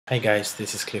Hi guys,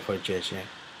 this is Clifford JJ.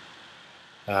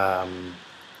 I'm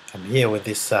here with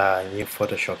this new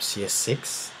Photoshop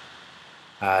CS6.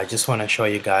 I just want to show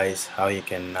you guys how you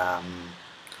can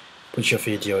put your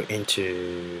video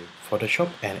into Photoshop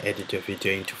and edit your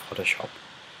video into Photoshop.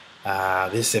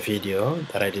 This is a video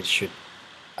that I did shoot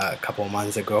a couple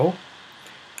months ago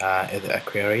at the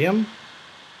aquarium.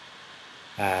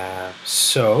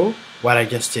 So what I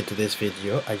just did to this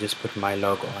video, I just put my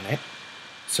logo on it.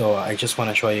 So I just want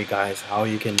to show you guys how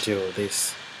you can do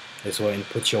this as well and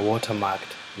put your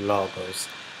watermarked logos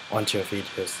onto your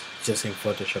videos just in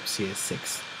Photoshop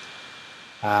CS6.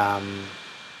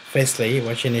 Firstly,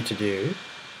 what you need to do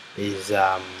is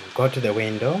go to the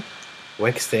window,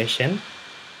 workstation,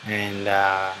 and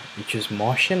you choose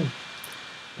motion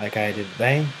like I did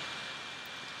there.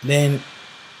 Then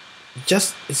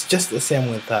it's just the same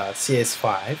with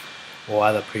CS5 or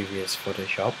other previous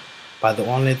Photoshop, but the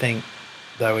only thing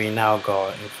that we now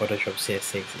got in Photoshop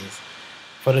CS6 is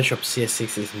Photoshop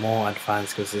CS6 is more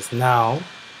advanced because it's now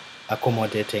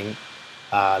accommodating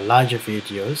larger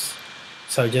videos.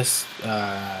 So just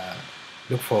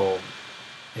look for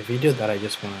a video that I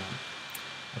just want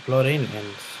to upload in and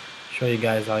show you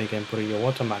guys how you can put your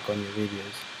watermark on your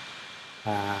videos.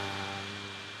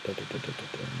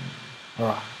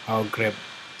 Alright, I'll grab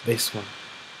this one.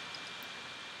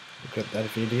 Grab that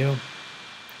video.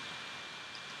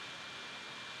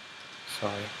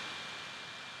 Sorry.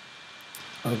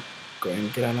 I'll go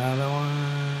and get another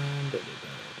one.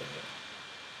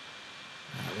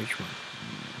 Which one?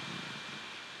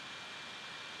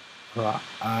 Alright,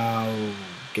 I'll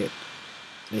get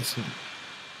this one.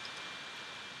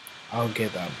 I'll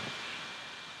get that one.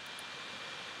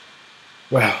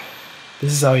 Well,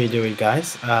 this is how you do it,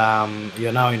 guys.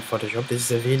 You're now in Photoshop.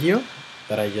 This is a video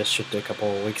that I just shot a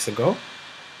couple of weeks ago.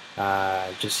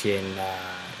 Just here in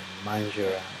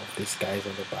Manjura of these guys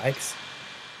on the bikes.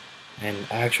 And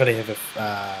I actually have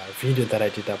a video that I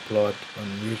did upload on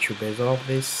YouTube as well of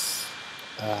this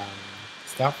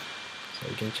stuff, so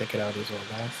you can check it out as well,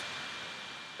 guys.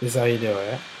 This is how you do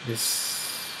it.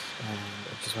 This, and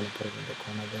I just want to put it in the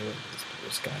corner there with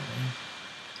this guy there.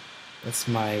 That's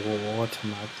my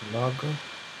watermark logo,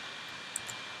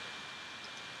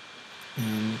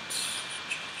 and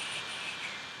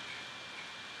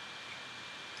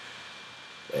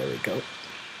there we go.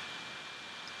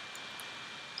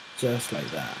 Just like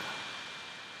that.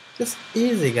 Just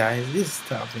easy, guys. This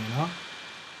stuff, you know.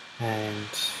 And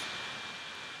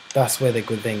that's where the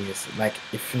good thing is. Like,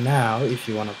 if you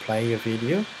want to play your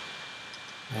video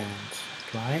and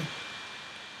apply,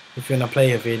 if you want to play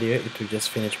your video, it will just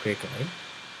finish quickly,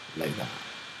 like that.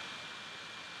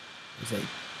 You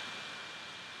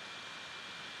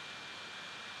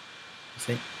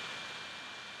see?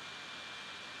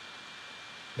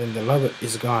 Then the logo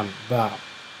is gone, but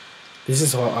this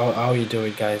is how you do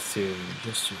it, guys, to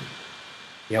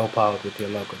help out with your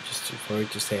logo, for it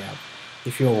to stay up.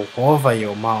 If you hover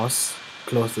your mouse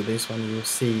close to this one, you'll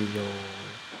see your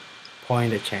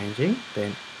pointer changing.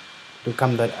 Then to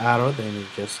come that arrow, then you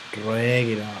just drag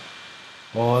it out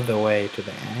all the way to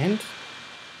the end,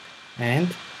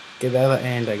 and get the other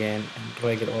end again and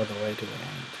drag it all the way to the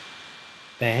end.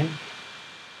 Then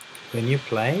when you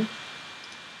play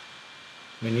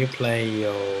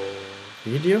your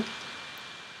video,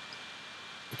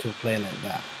 it will play like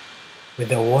that with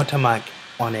the watermark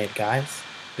on it, guys.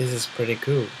 This is pretty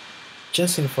cool,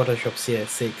 just in Photoshop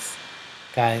CS6,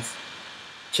 guys.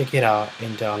 Check it out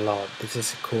and download. This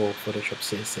is a cool Photoshop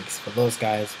CS6 for those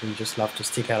guys who just love to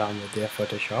stick around with their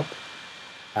Photoshop,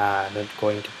 not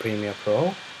going to Premiere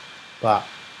Pro. But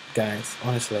guys,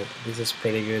 honestly, this is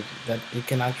pretty good that you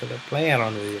can actually play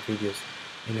around with your videos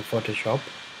in the Photoshop,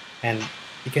 and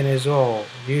you can as well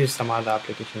use some other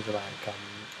applications like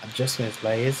adjustments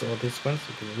layers, or these ones.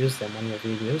 You can use them on your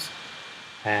videos,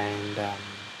 and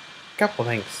couple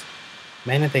things,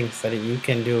 many things that you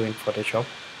can do in Photoshop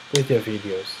with your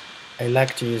videos. I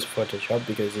like to use Photoshop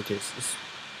because it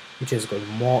has got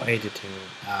more editing,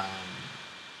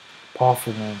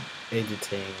 powerful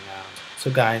editing.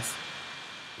 So guys,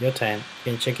 your turn.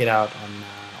 You can check it out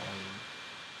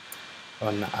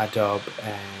on Adobe,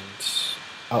 and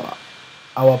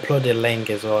I'll upload a link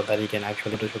as well that you can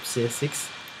actually Photoshop CS6,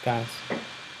 guys.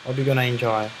 Hope you're gonna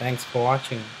enjoy. Thanks for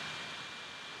watching.